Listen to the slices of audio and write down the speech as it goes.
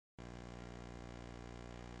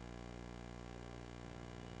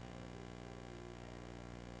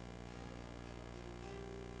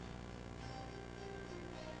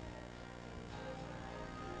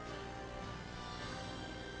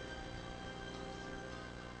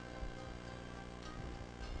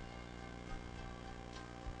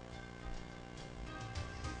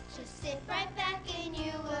sit right back and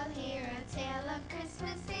you will hear a tale of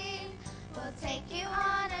Christmas Eve. We'll take you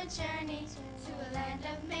on a journey to a land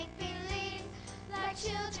of make-believe. Like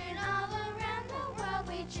children all around the world,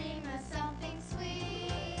 we dream of something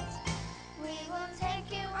sweet. We will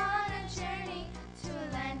take you on a journey to a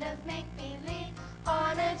land of make-believe.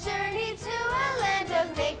 On a journey to a land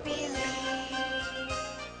of make-believe.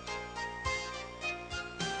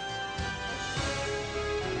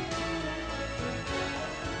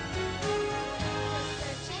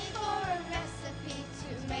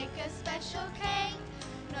 Special cake.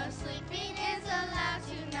 No sleeping is allowed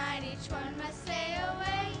tonight, each one must stay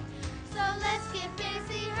awake. So let's get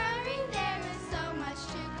busy, hurry, there is so much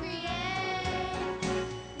to create.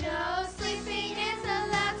 No sleeping is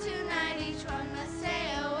allowed tonight, each one must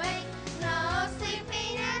stay awake. No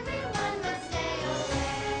sleeping, everyone must stay awake.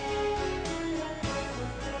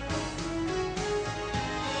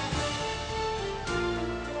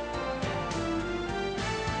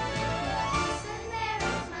 Listen, there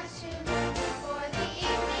is much to learn before the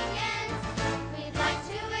evening ends. We'd like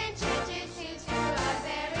to introduce you to our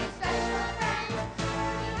very special friends.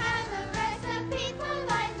 We have a recipe for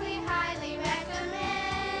life we highly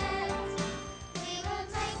recommend. We will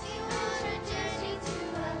take you on a journey to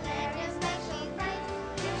a land of special friends.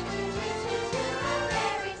 Introduce you to our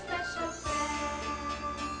very special friends.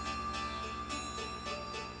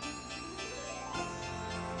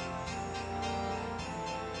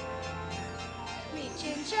 Meet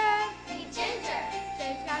Ginger. Meet Ginger.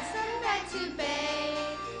 They've got some bread to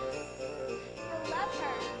bake. You'll love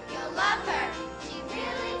her. You'll love her. She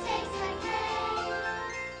really tastes like cake.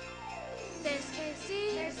 There's Casey.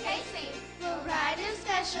 There's Casey. We'll ride a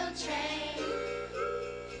special train.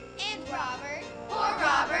 And Robert. Poor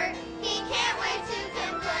Robert. He can't wait to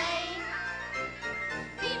complain.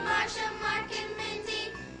 Meet Marsha, Mark, and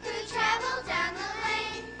Mindy, who travel down the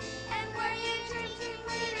lane. And we're your drinking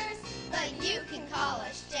leaders, but you can call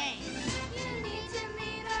us Jane. You need to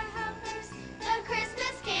meet our helpers, the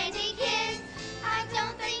Christmas Candy Kids. I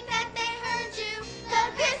don't think that they heard you, the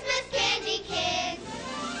Christmas Candy Kids.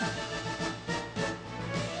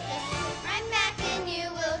 Just sit right back and you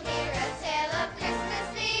will hear a tale of Christmas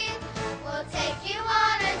Eve. We'll take you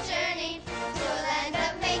on a journey to a land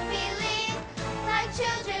of make-believe. Like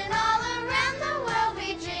children all around the world,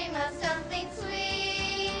 we dream of something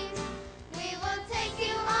sweet. We will take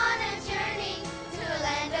you on a journey to a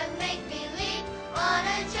land of make-believe. On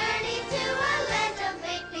a journey to a land of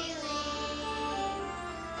make-believe.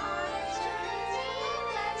 On a journey to a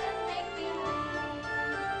land of make-believe.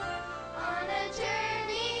 On a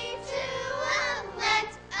journey to a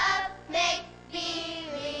land of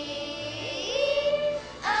make-believe.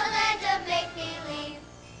 A land of make-believe.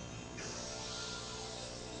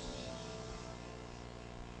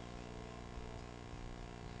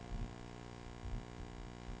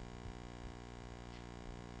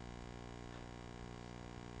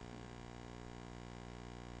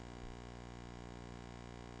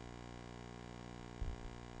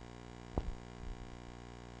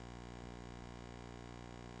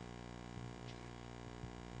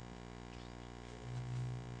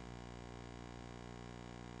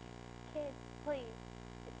 Kids, please,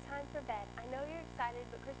 it's time for bed. I know you're excited,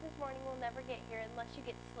 but Christmas morning will never get here unless you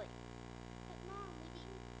get sleep. But Mom, we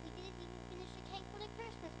didn't even finish the cake for the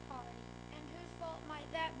Christmas party. And whose fault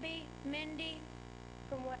might that be, Mindy?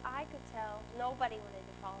 From what I could tell, nobody wanted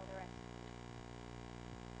to follow the recipe.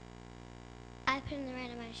 I put in the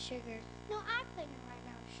right amount of sugar. No, I put in the right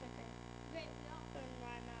amount of sugar. Great, we all put in the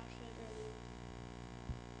right amount of sugar.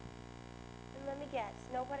 And let me guess,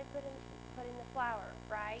 nobody put in the flour,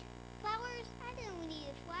 right? Flowers? I didn't need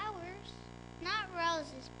flowers. Not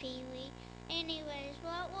roses, Pee-wee. Anyways,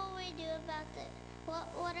 what will we do about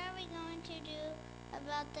what are we going to do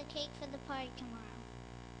about the cake for the party tomorrow?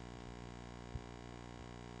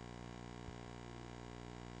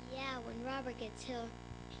 Yeah, when Robert gets here,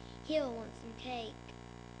 he'll want some cake.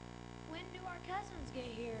 When do our cousins get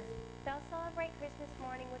here? They'll celebrate Christmas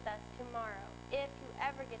morning with us tomorrow, if you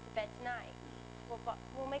ever get to bed tonight.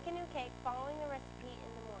 We'll make a new cake following the recipe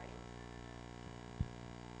in the morning.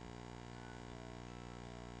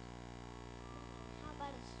 How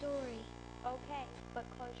about a story? Okay, but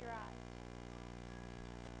close your eyes.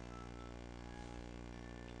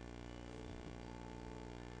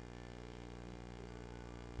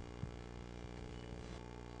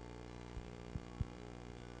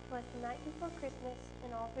 Was the night before Christmas,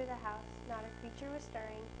 and all through the house, not a creature was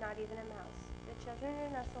stirring, not even a mouse. The children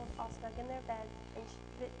were nestled, all snug in their beds, and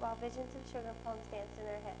while visions of sugar plums danced in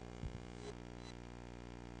their heads.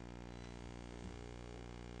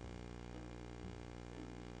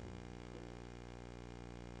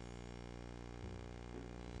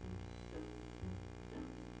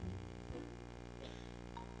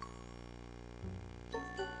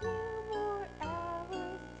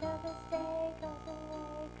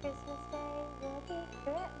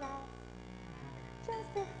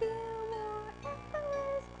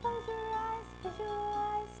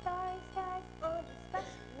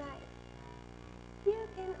 You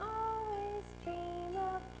can always dream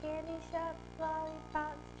of candy shops,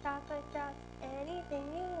 lollipops, chocolate drops, anything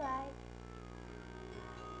you like.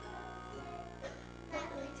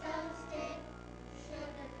 Lightly toasted,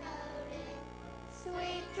 sugar coated.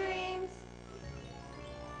 Sweet dreams.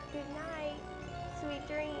 Good night, sweet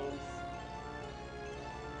dreams.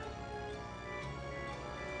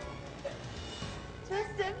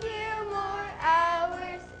 Just a few more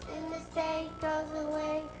hours and this day goes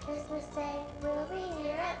away. Christmas Day will be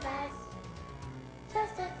here at last.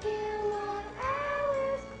 Just a few more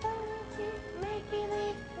hours, make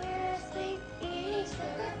believe we're asleep, eating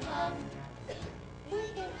sugar plums. We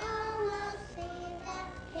can almost see that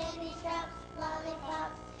candy shops,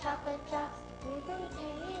 lollipops, chocolate drops we've been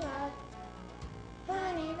dreaming of.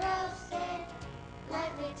 Honey roasted,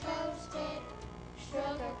 lightly toasted,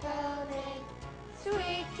 sugar coated,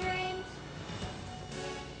 sweet dreams.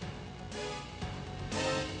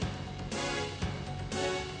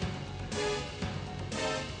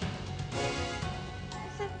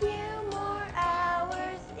 Just a few more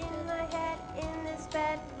hours in my head, in this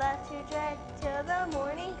bed, left to dread till the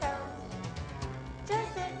morning comes.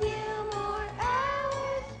 Just a few more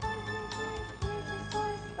hours,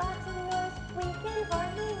 lots of noise, we can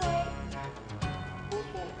hardly wait. We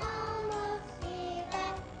can almost see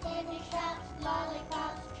that candy shops,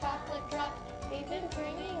 lollipops, chocolate drops we've been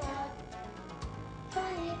dreaming of.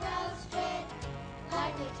 Honey roasted,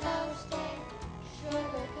 lightly toasted,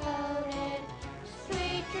 sugar coated,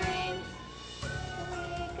 sweet dreams.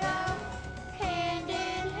 We go hand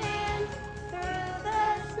in hand through the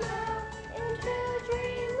snow into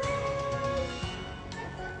dreamland.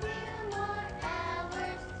 Just a few more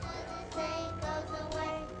hours till this day goes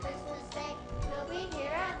away. Christmas Day will be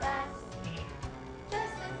here at last.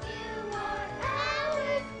 Just a few more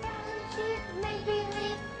hours, make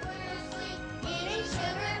believe we're asleep, eating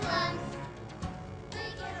sugar plums. We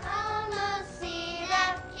can almost see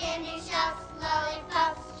that candy shops,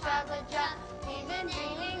 lollipops, chocolate drops we've been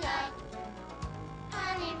dreaming of.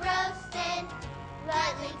 Honey roasted,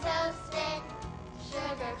 lightly toasted,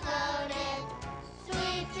 sugar coated,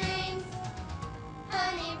 sweet dreams.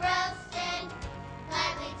 Honey roasted,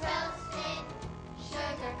 lightly toasted,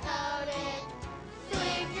 sugar coated,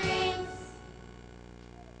 sweet dreams.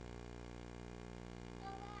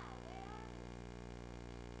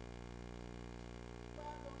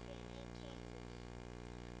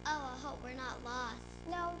 Oh, I hope we're not lost.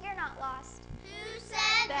 No, you're not lost. Who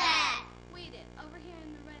said that? We did, over here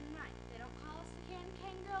in the red and white. They don't call us the Candy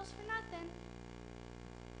Cane Girls for nothing.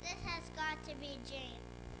 This has got to be Jane.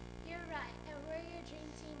 You're right, and we're your dream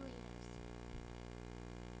team leaders.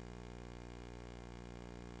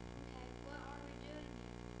 Okay, what are we doing here?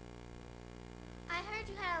 I heard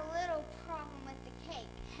you had a little problem with the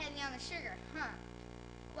cake, heavy on the sugar, huh?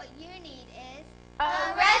 What you need is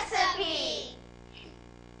A recipe!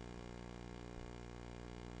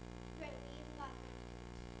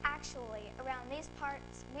 Actually, around these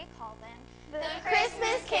parts, we call them The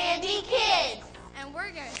Christmas Candy Kids! And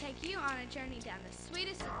we're going to take you on a journey down the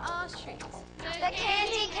sweetest of all streets. The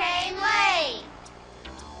Candy Cane Lane!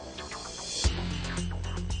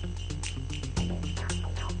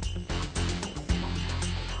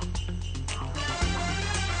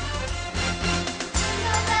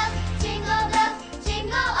 Jingle bells,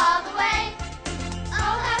 jingle all the way.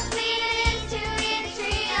 Oh, how sweet it is to eat a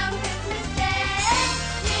tree on Christmas Day.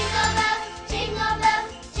 Jingle bells,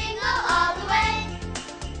 jingle all the way.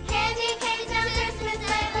 Candy canes on Christmas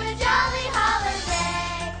Day, what a jolly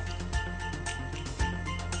holiday.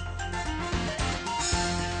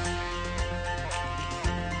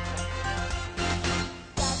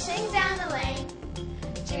 Dashing down the lane,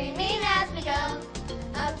 dreaming as we go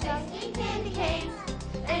of tasting candy canes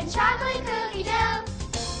and chocolate cookie dough.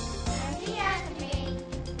 Happy as can be,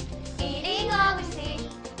 eating all we see,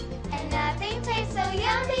 and nothing tastes so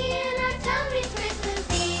yummy in our tummies Christmas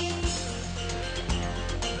Eve.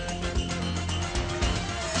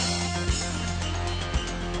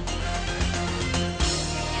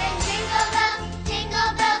 And jingle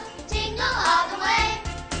bells, jingle all the way.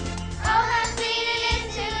 Oh, how sweet it is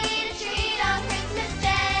to eat a treat on Christmas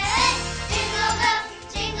Day. Jingle bells,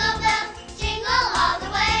 jingle all the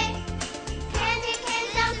way. Candy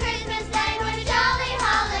canes on Christmas Day, what a jolly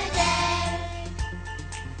holiday.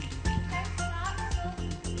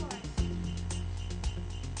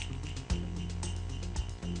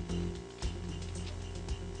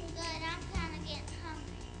 good. I'm kind of getting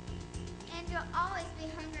hungry. And you'll always be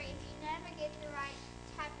hungry if you never get the right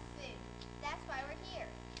type of food. That's why we're here.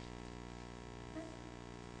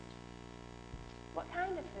 What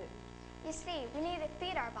kind of food? You see, we need to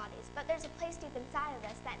feed our bodies, but there's a place deep inside of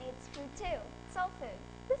us that needs food too. soul food.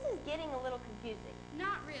 This is getting a little confusing.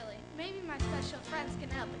 Not really. Maybe my special friends can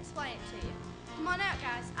help explain it to you. Come on out,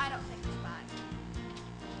 guys. I don't think it's bad.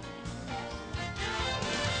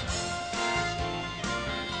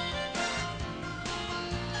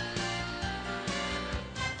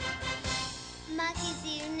 Monkeys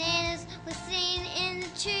eat bananas was seen in the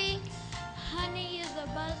tree. Honey is the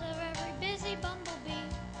buzz of every busy bumblebee.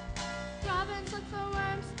 Robins look for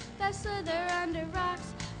worms that slither under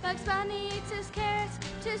rocks. Bugs Bunny eats his carrots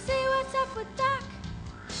to see what's up with Doc.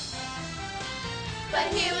 But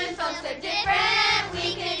human folks are different.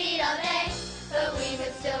 We could eat all day, but we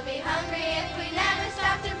would still be hungry if we never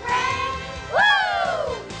stopped to pray.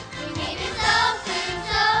 Woo! We needed soul food,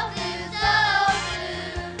 soul food, soul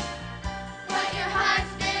food. What your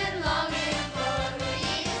heart's been longing for. We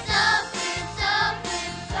needed soul food, soul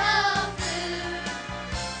food, soul food.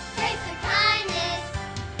 Taste the kindness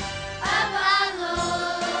of our Lord.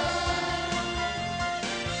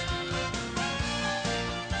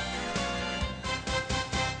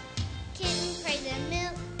 Kittens crave their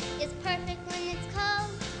milk. It's perfect when it's cold.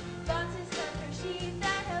 Foxes hunt for sheep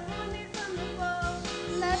that have wandered from the fold.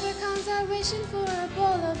 Leprechauns are wishing for a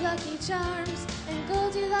bowl of Lucky Charms. And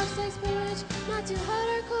Goldilocks likes porridge, not too hot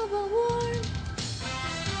or cold but warm.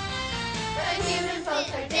 But human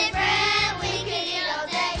folks are different. We could eat all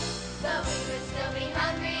day, but we would still be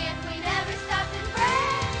hungry if we never stopped and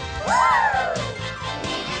prayed. Woo!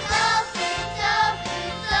 We needed soul food, soul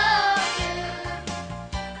food, soul food.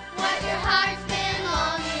 What your heart's been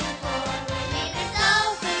longing for. We needed soul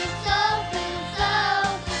food, soul food, soul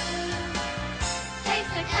food.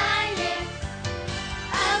 Taste the kindness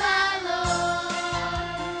of our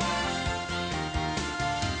Lord.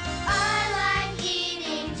 I like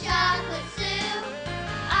eating chocolate soup.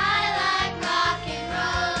 I like rock and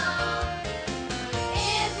roll.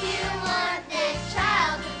 If you want this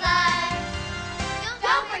child's life,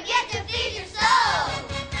 don't forget to feed your soul.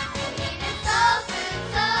 We needed soul food,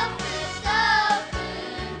 soul food, soul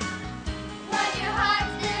food. What your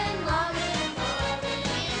heart's been longing for. We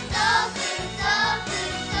needed soul food, soul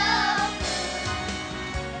food, soul food.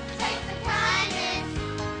 Taste the kindness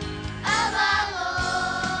of our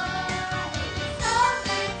Lord. Soul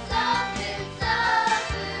food, soul food, soul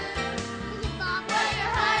food. What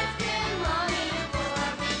your heart's been longing for.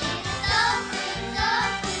 We needed soul food, soul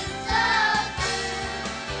food, soul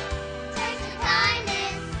food. Taste the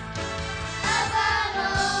kindness of our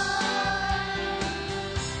Lord.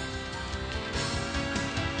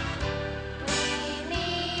 We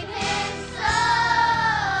need His soul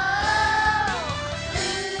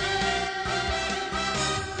food.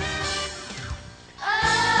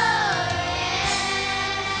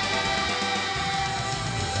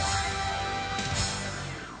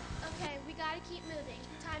 Okay, we gotta keep moving.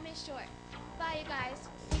 Time is short. Bye, you guys.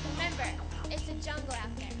 Remember, it's a jungle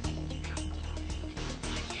out there.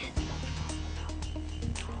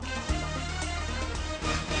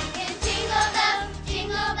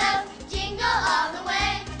 Jingle bells, jingle all the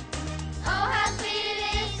way. Oh, how sweet it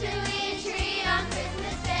is to eat a treat on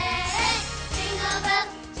Christmas Day.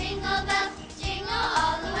 Jingle bells, jingle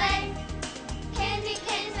all the way. Candy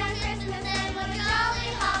canes on Christmas and what a jolly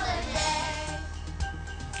holiday.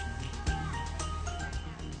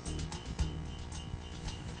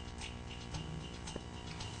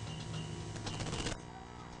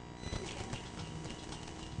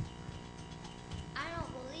 I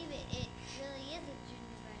don't believe it. It really is a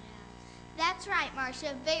gingerbread house. That's right,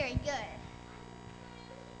 Marcia. Very good.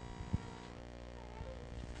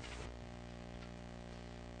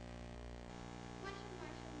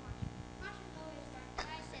 Marsha's always right, but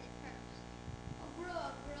I said it first. Oh, grow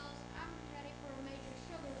up, girls. I'm ready for a major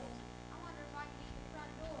sugar rush. I wonder if I can eat the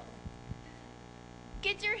front door.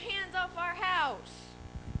 Get your hands off our house.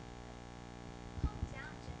 Calm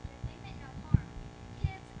down, Ginger. They meant no harm.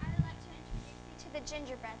 Kids, I would like to introduce you to the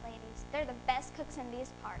gingerbread ladies. They're the best cooks in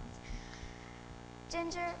these parts.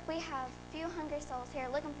 Ginger, we have a few hungry souls here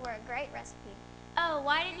looking for a great recipe. Oh,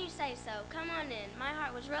 why didn't you say so? Come on in. My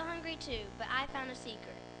heart was real hungry too, but I found a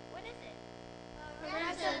secret. What is it?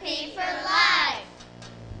 Recipe for life.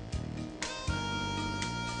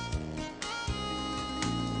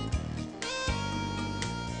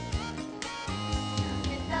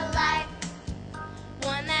 With the life,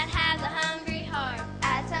 One that has a hungry heart.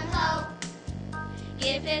 add some hope,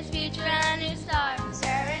 Give his future a new start.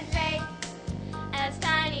 stir in faith, As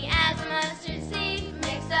tiny as a mustard seed.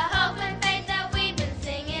 Mix the hope and faith that we've been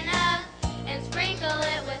singing of, and sprinkle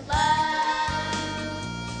it with love.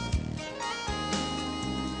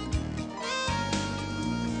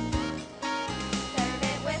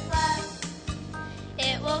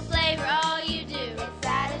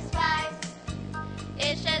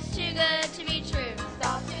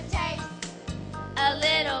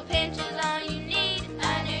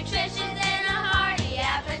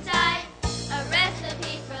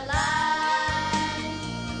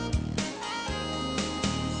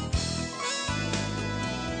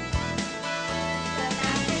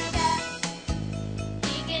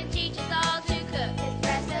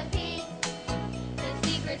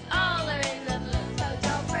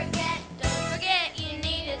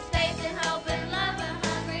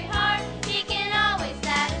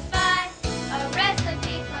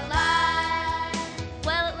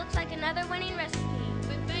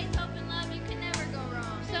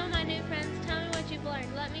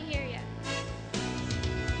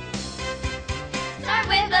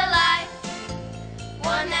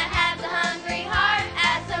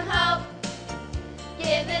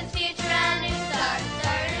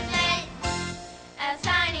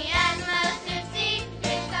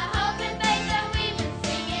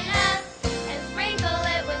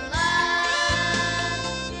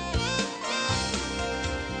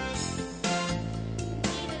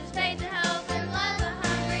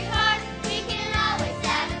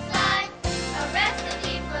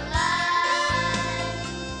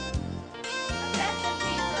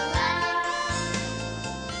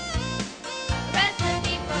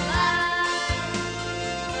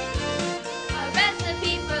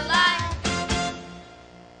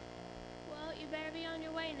 on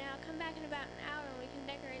your way now. Come back in about an hour and we can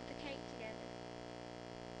decorate the cake together.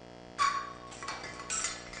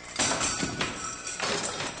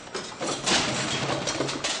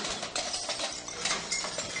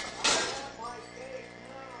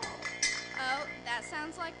 Oh, that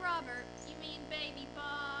sounds like Robert. You mean baby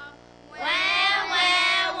Bob?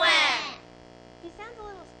 He sounds a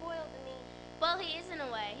little spoiled to me. Well, he is in a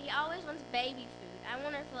way. He always wants baby food. I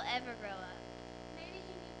wonder if he'll ever grow up. Maybe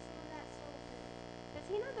he needs some of that soul food. Does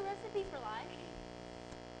he know the recipe for life?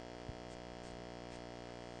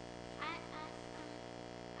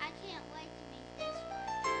 I can't wait to meet this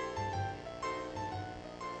one.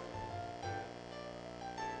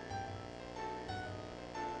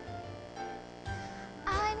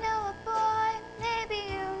 I know a boy, maybe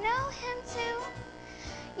you know him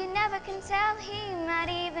too. You never can tell, he might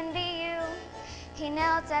even be you. He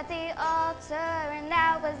knelt at the altar and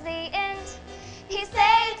that was the end. He's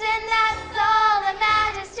saved and that's all that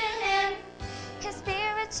matters to him. His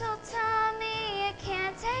spiritual tummy, it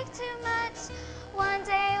can't take too much. One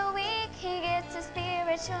day a week he gets a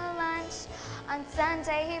spiritual lunch. On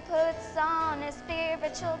Sunday he puts on his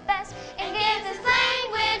spiritual best and gives his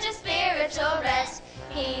language a spiritual rest.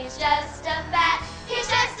 He's just a fat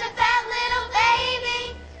little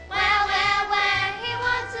baby. He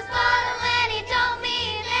wants his bottle and he don't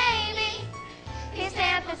mean maybe. He's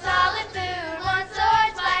sampling solid food once or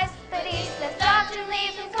twice, but he says doctrine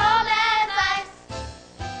leaves him cold as ice.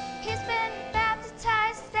 He's been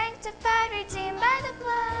baptized, sanctified, redeemed by the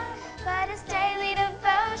blood, but his daily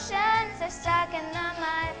devotions are stuck in the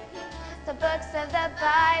mud. The books of the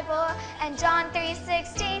Bible and John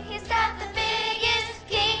 3:16, he's got the biggest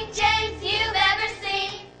King James you've ever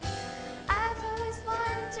seen. I've always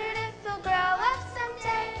wondered if he'll grow up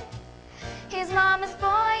someday. He's mama's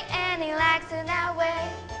boy and he likes it that way.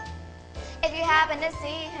 If you happen to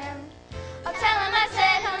see him, I'll tell him I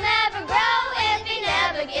said he'll never grow if he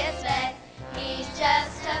never gets fed. He's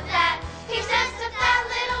just a fat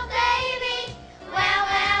little baby.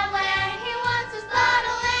 He wants his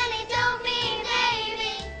bottle and he don't mean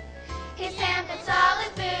maybe. He's sampling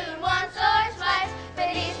solid food once or twice, but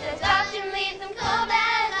he says doctrine leaves him cold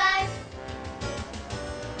as ice.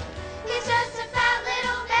 He's just a fat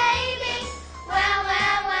little baby.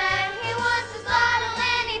 He wants his bottle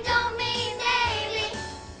and he don't mean maybe.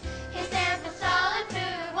 He's sampling solid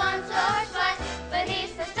food once or twice, but he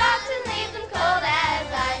says doctrine leaves him cold as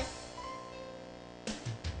ice.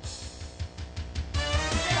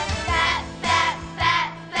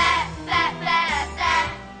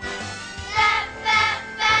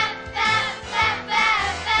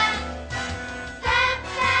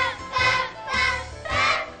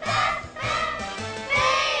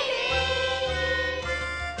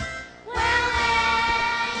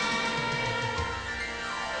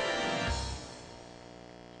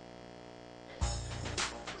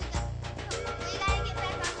 We gotta get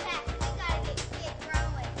back on track. We gotta get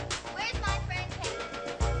growing. Where's my friend Kate?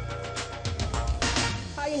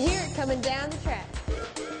 I can hear it coming down the track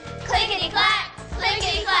Clickety-clack,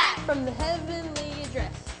 clickety-clack. from the heavenly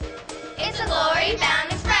address It's a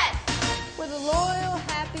glory-bound express. with a loyal,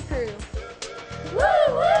 happy crew. Woo,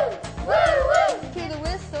 woo, woo, woo. To the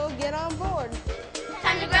whistle, get on board.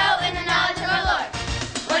 Time to grow in the knowledge of our Lord.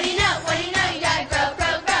 What do you know? What do you know? You gotta grow,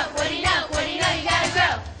 grow, grow. What do you know? What do you know? You gotta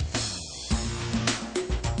grow.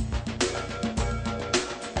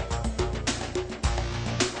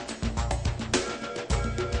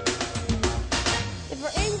 If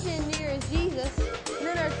our engineer is Jesus,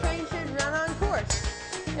 then our train should run on course.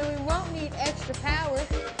 And we won't need extra power,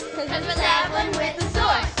 because Cause we're traveling with the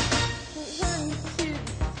source.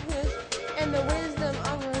 and the wisdom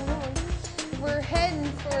of our Lord. We're heading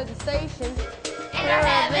for the station. And our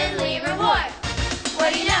heavenly reward.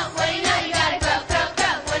 What do you know? What do you know? You gotta grow, grow,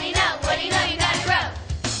 grow. What do you know? What do you know? You gotta grow.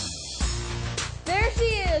 There she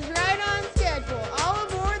is, right on schedule. All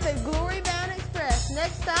aboard the Glory Bound Express.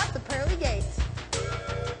 Next stop, the pearly gates.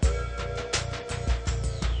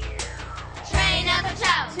 Train up a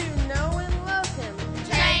child. To know and love him.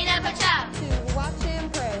 Train up a child. To watch him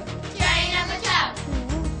pray. Train up a child. To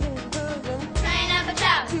move his bosom. Train up a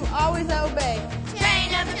child. To always obey.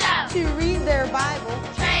 Train up a child. To read their Bible.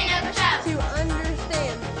 Train up a child. To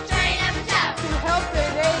understand. Train up a child. To help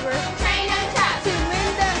their neighbor. Train up a child. To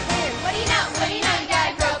lend a hand. What do you know? What do you know? You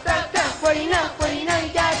gotta grow, grow, grow. What do you know? What do you know?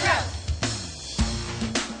 You gotta grow.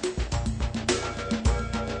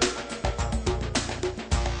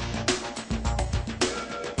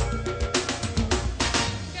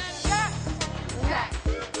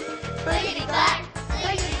 Clickety-clack,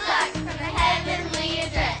 clickety-clack, from the heavenly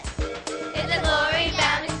address. It's a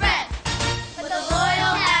glory-bound express with a loyal,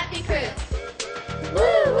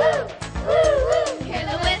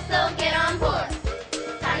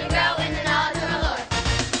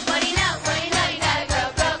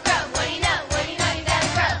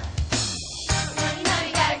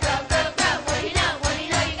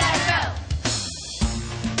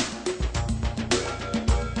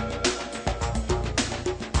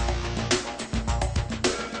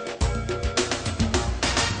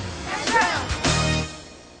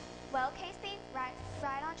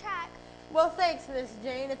 Well, thanks, Miss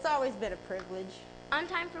Jane. It's always been a privilege. On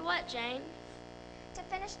time for what, Jane? To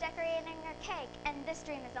finish decorating our cake, and this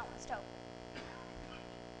dream is almost over.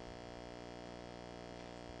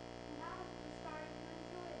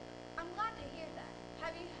 I'm glad to hear that.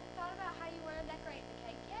 Have you thought about how you want to decorate the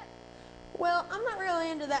cake yet? Well, I'm not really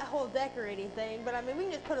into that whole decorating thing, but I mean, we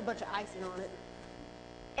can just put a bunch of icing on it.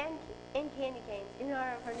 And candy canes in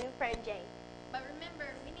honor of her new friend Jane. But remember,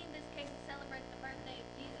 we need this cake to celebrate the birthday of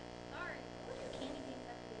Jesus. Sorry, what do candy canes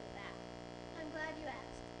have to do with that? I'm glad you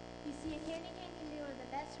asked. You see, a candy cane can be one of the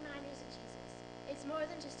best reminders of Jesus. It's more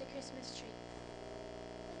than just a Christmas tree.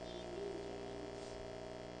 What do you mean, Jane?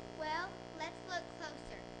 Well, let's look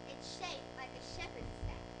closer. It's shaped like a shepherd's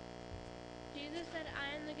staff. Jesus said,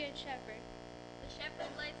 I am the good shepherd. The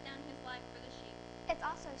shepherd lays down his life for the sheep. It's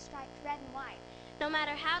also striped red and white. No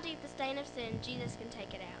matter how deep the stain of sin, Jesus can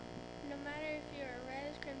take it out. No matter if you are red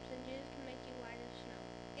as crimson, Jesus can make you white as snow.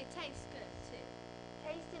 It tastes good, too.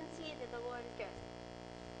 Taste and see that the Lord is good.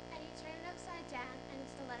 And you turn it upside down, and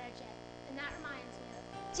it's the letter J. And that reminds me of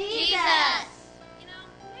Jesus! You know,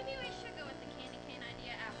 maybe we should go with the candy cane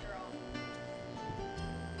idea after all.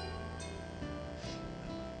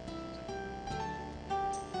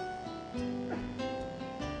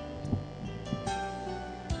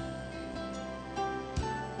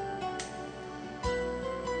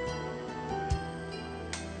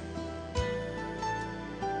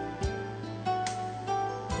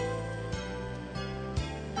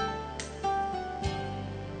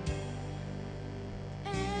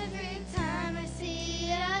 Every time I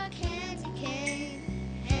see a candy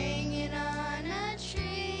cane hanging on a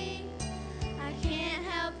tree, I can't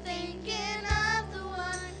help thinking of the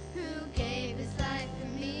one who gave his life for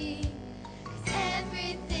me. 'Cause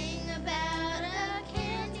everything about a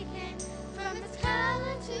candy cane, from its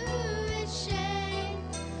color to its shape,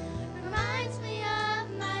 reminds me of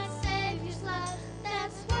my Savior's love.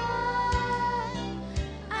 That's why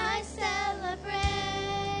I celebrate.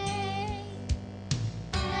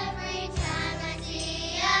 Every time I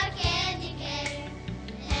see a candy cane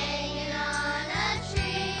hanging on a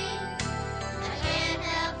tree, I can't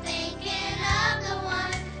help thinking of the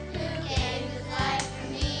one who gave his life for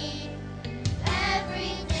me.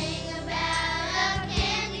 Everything about a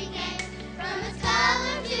candy cane, from its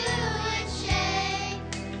color to its shape,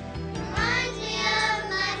 reminds me of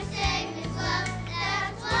my Savior's love.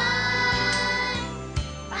 That's why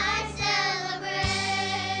I celebrate.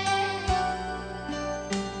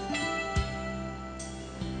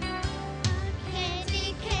 A candy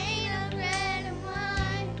cane of red and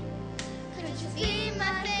white could just be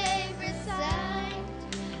my favorite sight.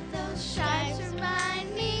 Those stripes remind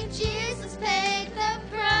me Jesus paid the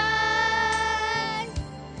price.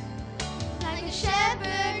 Like a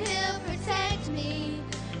shepherd, he'll protect me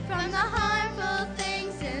from the harmful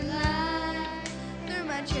things in life. Through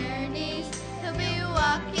my journeys, he'll be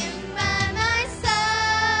walking by my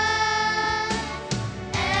side.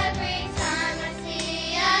 Every time I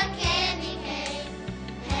see a candy cane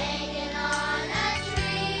hanging on a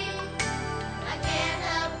tree, I can't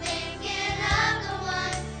help thinking of the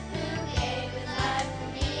one who gave his life for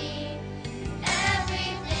me.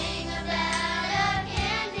 Everything about a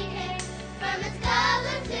candy cane, from its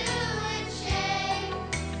color to its shape,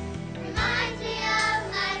 reminds me of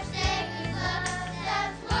my Savior's love.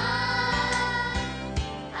 That's why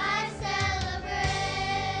I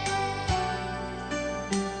celebrate.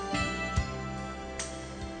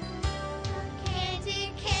 A candy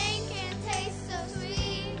cane can taste so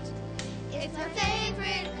sweet. It's my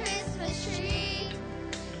favorite Christmas treat.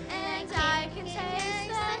 And I can taste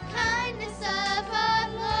the kindness of our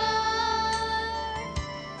Lord.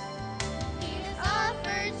 He has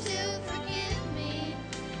offered to forgive me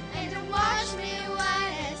and to wash me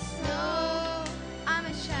white as snow. I'm a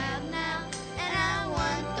child now, and I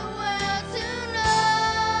want the world to know.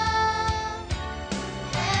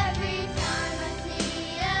 Every time I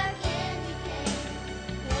see a candy cane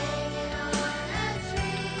hanging on a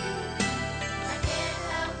tree, I can't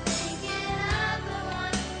help thinking of the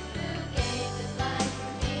one who gave his life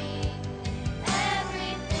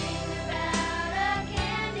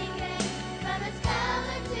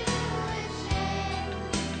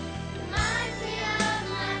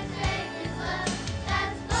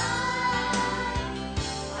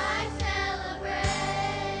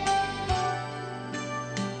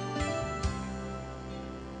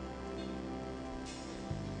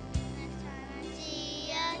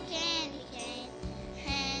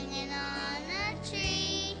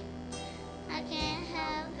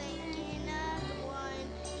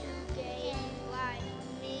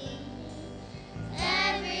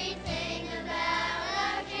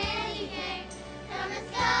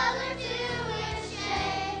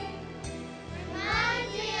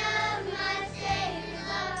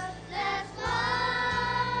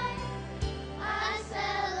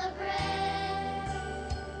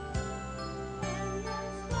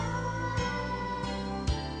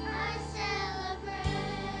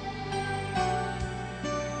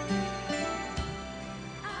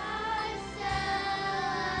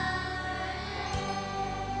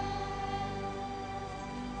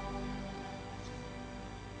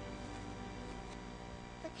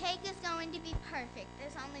cake is going to be perfect.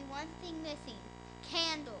 There's only one thing missing.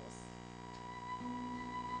 Candles.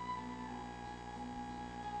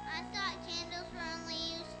 I thought candles were only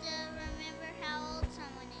used to remember how old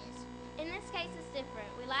someone is. In this case, it's different.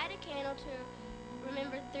 We light a candle to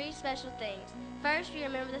remember 3 special things. First, we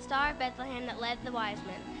remember the Star of Bethlehem that led the wise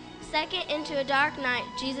men. Second, into a dark night,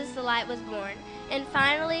 Jesus the light was born. And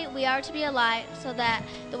finally, we are to be a light so that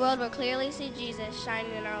the world will clearly see Jesus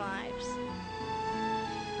shining in our lives.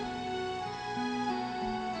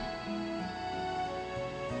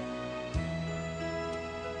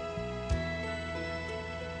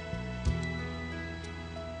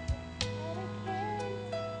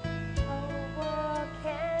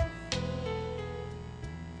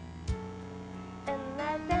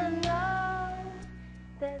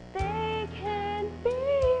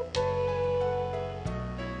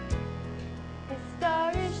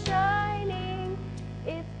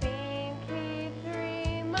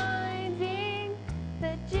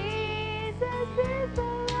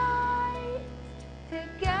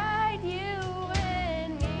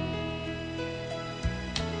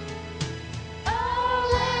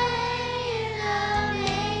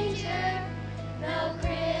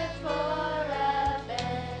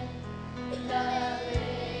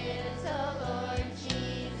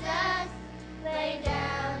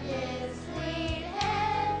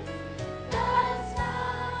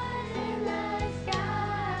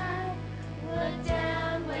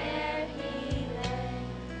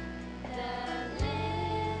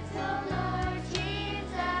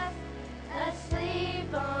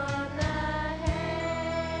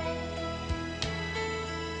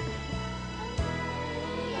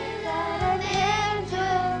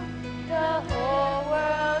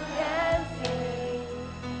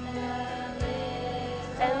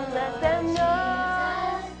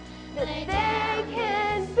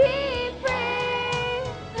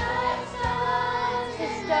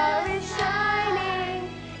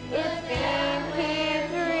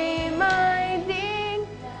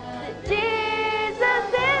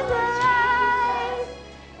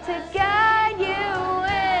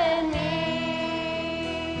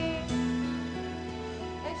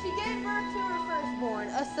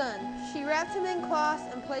 She wrapped him in cloths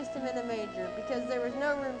and placed him in a manger, because there was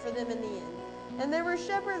no room for them in the inn. And there were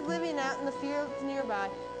shepherds living out in the fields nearby,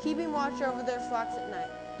 keeping watch over their flocks at night.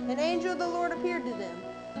 An angel of the Lord appeared to them.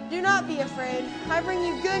 Do not be afraid. I bring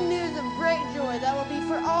you good news of great joy that will be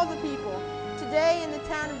for all the people. Today in the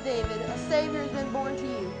town of David, a Savior has been born to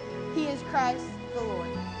you. He is Christ the Lord.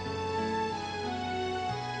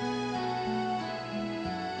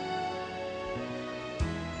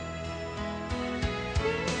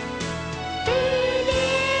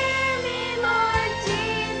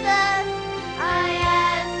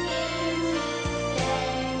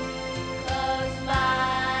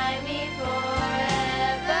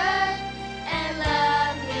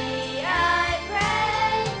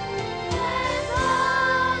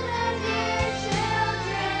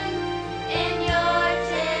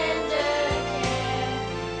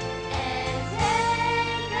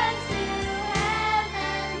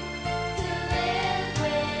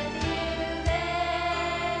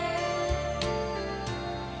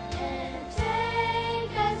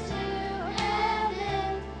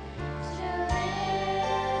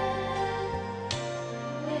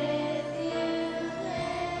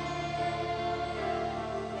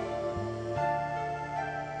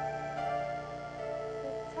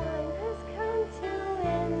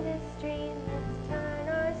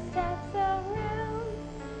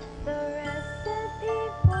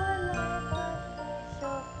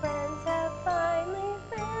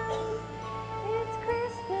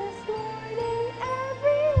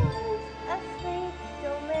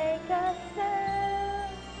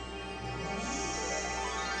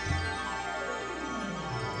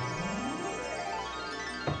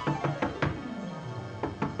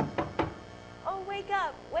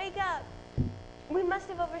 Wake up! We must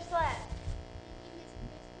have overslept.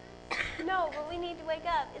 No, but we need to wake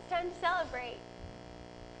up. It's time to celebrate.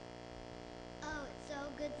 Oh, it's so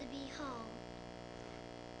good to be home.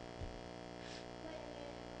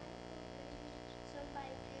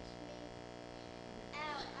 Somebody kissed me.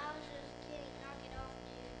 Ow, I was just kidding. Knock it off,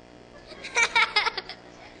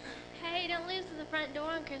 dude. Hey, don't leave to the front door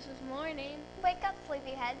on Christmas morning. Wake up,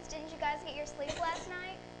 sleepyheads. Didn't you guys get your sleep last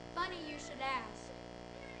night? Funny you should ask.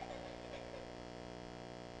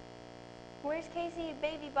 Where's Casey and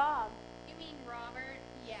baby Bob? You mean Robert?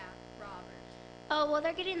 Yeah, Robert. Oh, well,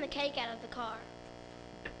 they're getting the cake out of the car.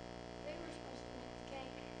 They were supposed to make the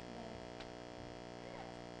cake.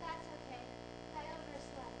 That's okay. I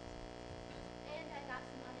overslept. And I got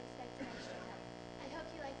some unexpected extra help. I hope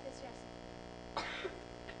you like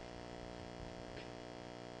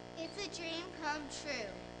the dream come true.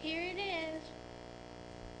 Here it is.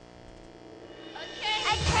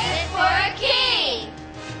 A cake for a king!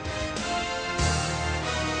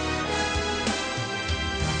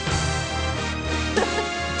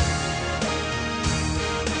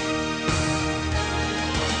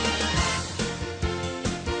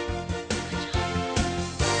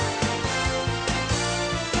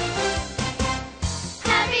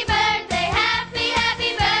 Happy birthday, happy,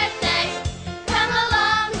 happy birthday. Come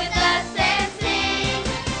along with us and sing.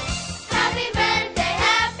 Happy birthday.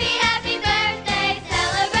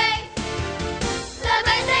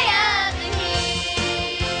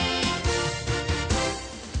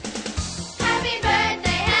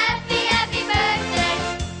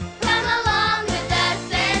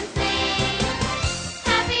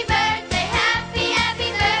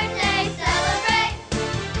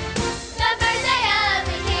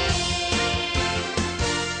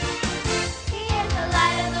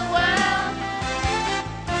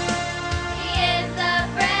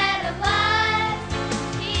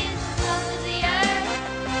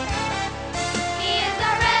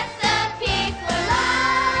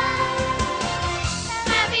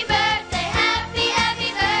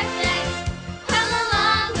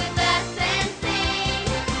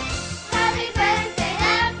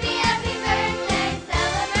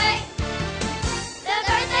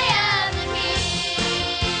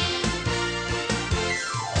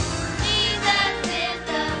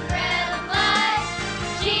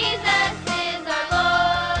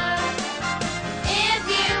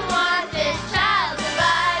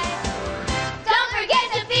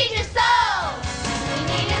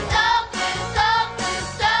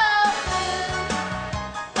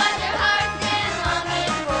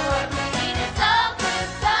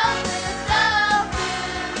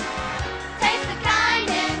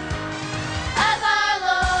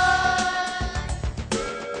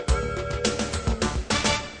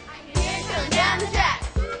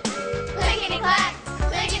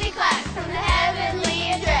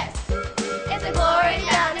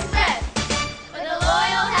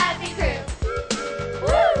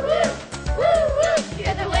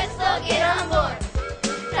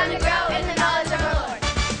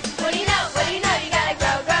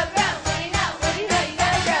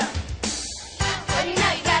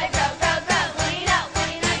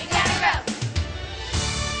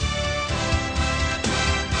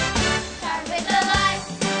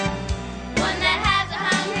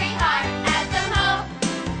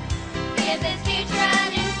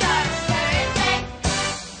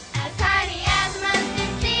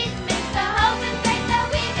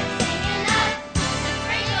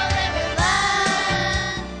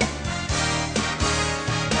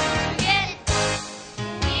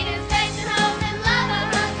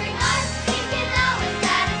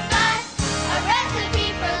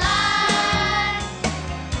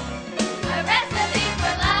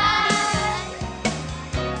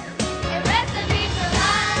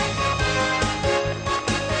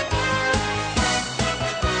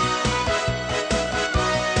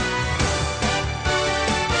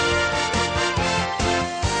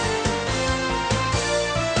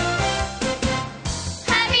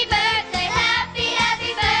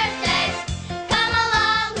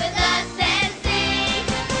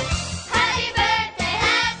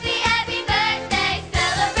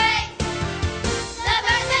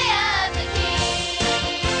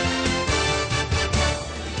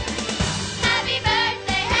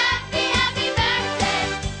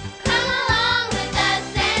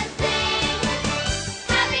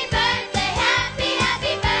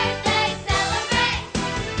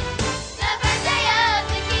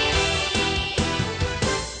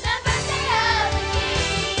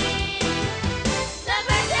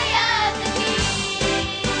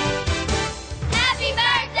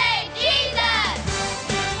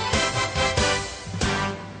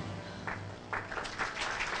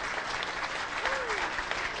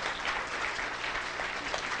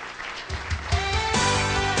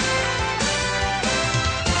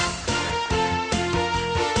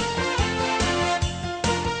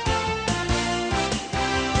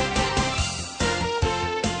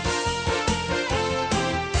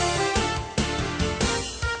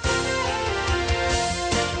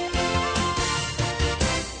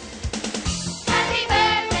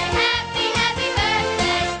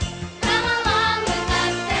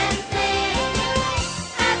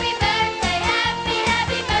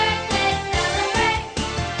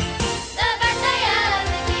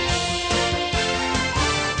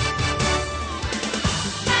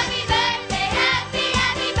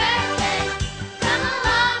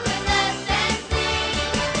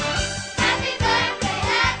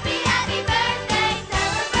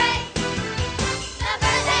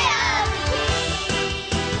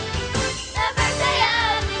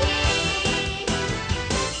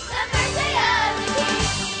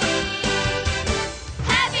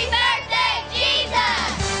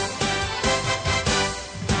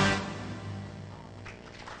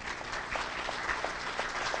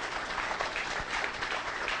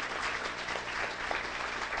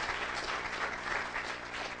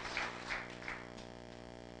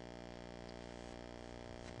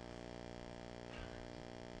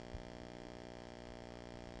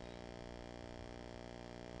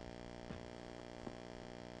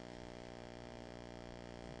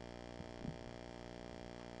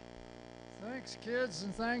 Thanks, kids,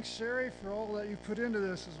 and thanks, Sherry, for all that you put into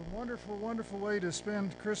this. It's a wonderful, wonderful way to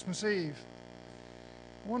spend Christmas Eve.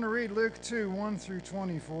 I want to read Luke 2, 1 through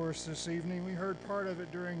 20 for us this evening. We heard part of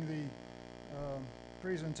it during the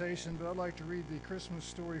presentation, but I'd like to read the Christmas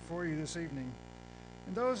story for you this evening.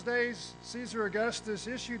 In those days, Caesar Augustus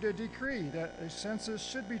issued a decree that a census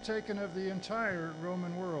should be taken of the entire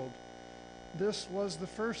Roman world. This was the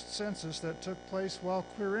first census that took place while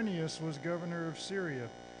Quirinius was governor of Syria,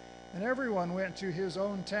 and everyone went to his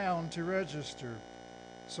own town to register.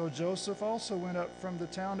 So Joseph also went up from the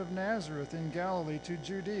town of Nazareth in Galilee to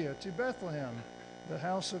Judea, to Bethlehem, the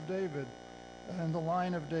house of David, and the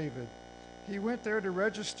line of David. He went there to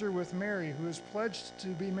register with Mary, who was pledged to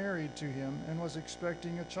be married to him and was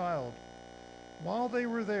expecting a child. While they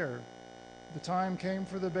were there, the time came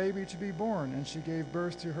for the baby to be born, and she gave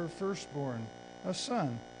birth to her firstborn, a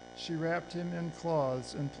son. She wrapped him in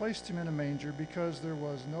cloths and placed him in a manger because there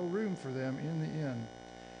was no room for them in the inn.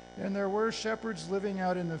 And there were shepherds living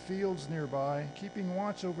out in the fields nearby, keeping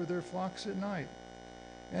watch over their flocks at night.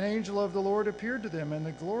 An angel of the Lord appeared to them, and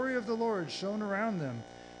the glory of the Lord shone around them,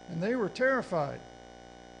 and they were terrified.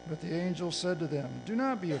 But the angel said to them, "Do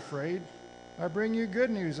not be afraid. I bring you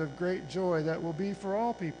good news of great joy that will be for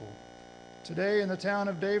all people. Today in the town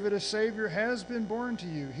of David a Savior has been born to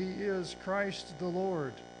you. He is Christ the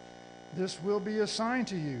Lord. This will be a sign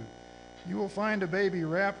to you. You will find a baby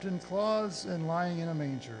wrapped in cloths and lying in a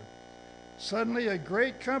manger." Suddenly a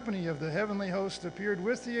great company of the heavenly host appeared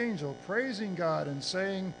with the angel, praising God and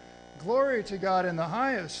saying, "Glory to God in the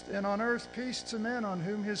highest, and on earth peace to men on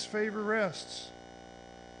whom his favor rests."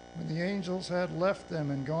 When the angels had left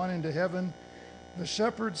them and gone into heaven, the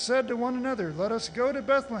shepherds said to one another, "Let us go to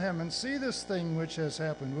Bethlehem and see this thing which has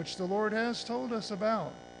happened, which the Lord has told us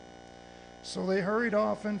about." So they hurried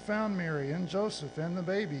off and found Mary and Joseph and the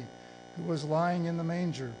baby, who was lying in the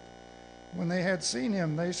manger. When they had seen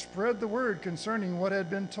him, they spread the word concerning what had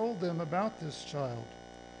been told them about this child.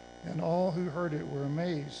 And all who heard it were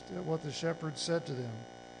amazed at what the shepherds said to them.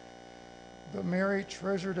 But Mary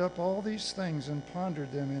treasured up all these things and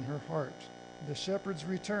pondered them in her heart. The shepherds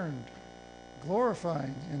returned,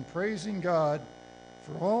 glorifying and praising God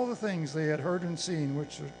for all the things they had heard and seen,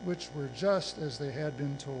 which were just as they had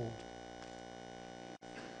been told.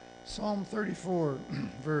 Psalm 34,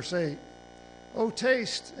 verse 8. "O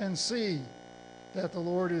taste and see that the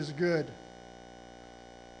Lord is good."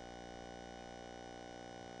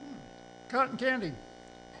 Cotton candy.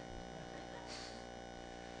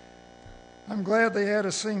 I'm glad they had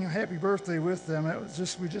us sing Happy Birthday with them.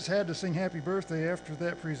 We just had to sing Happy Birthday after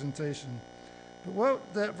that presentation. But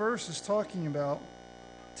what that verse is talking about,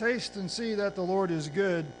 taste and see that the Lord is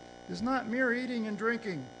good, is not mere eating and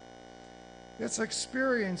drinking. It's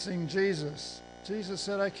experiencing Jesus. Jesus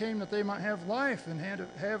said, "I came that they might have life and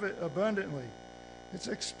have it abundantly." It's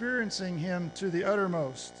experiencing him to the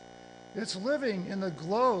uttermost. It's living in the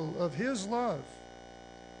glow of his love,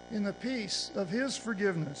 in the peace of his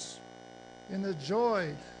forgiveness, in the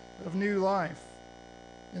joy of new life,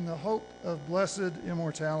 in the hope of blessed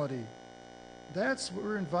immortality. That's what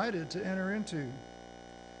we're invited to enter into.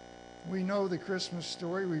 We know the Christmas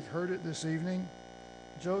story. We've heard it this evening.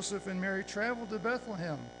 Joseph and Mary traveled to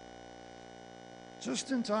Bethlehem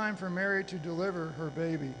just in time for Mary to deliver her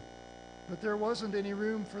baby. But there wasn't any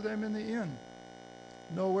room for them in the inn,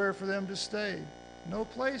 nowhere for them to stay, no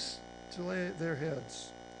place to lay their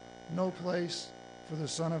heads, no place for the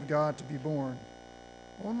Son of God to be born.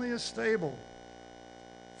 Only a stable,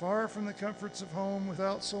 far from the comforts of home,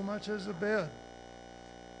 without so much as a bed.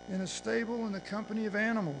 In a stable in the company of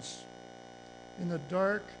animals, in the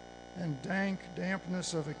dark and dank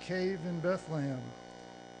dampness of a cave in Bethlehem.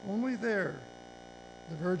 Only there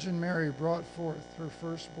the Virgin Mary brought forth her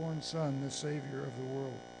firstborn Son, the Savior of the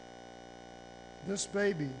world. This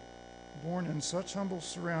baby, born in such humble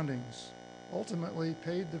surroundings, ultimately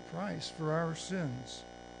paid the price for our sins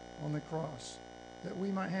on the cross, that we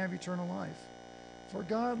might have eternal life. For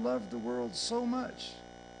God loved the world so much,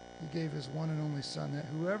 he gave his one and only Son, that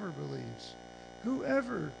whoever believes,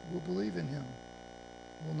 whoever will believe in him,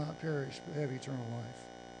 will not perish but have eternal life.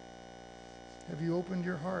 Have you opened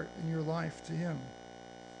your heart and your life to him?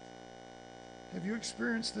 Have you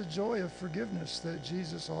experienced the joy of forgiveness that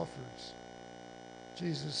Jesus offers?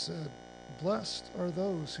 Jesus said, "Blessed are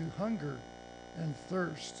those who hunger and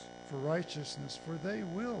thirst for righteousness, for they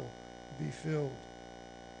will be filled."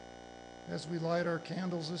 As we light our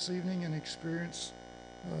candles this evening and experience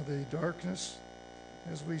the darkness,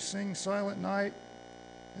 as we sing Silent Night,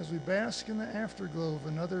 as we bask in the afterglow of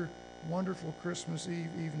another wonderful Christmas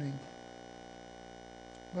Eve evening,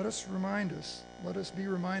 let us be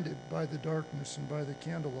reminded by the darkness and by the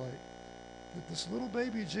candlelight that this little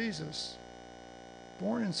baby Jesus,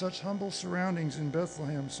 born in such humble surroundings in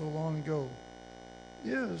Bethlehem so long ago,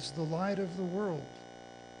 is the light of the world.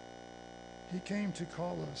 He came to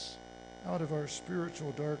call us out of our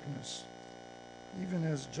spiritual darkness, even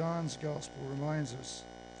as John's gospel reminds us.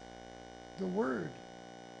 The Word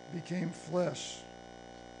became flesh.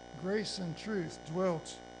 Grace and truth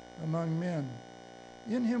dwelt among men.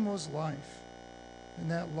 In him was life,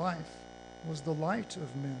 and that life was the light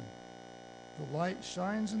of men. The light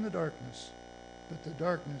shines in the darkness, but the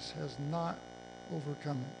darkness has not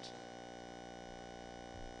overcome it.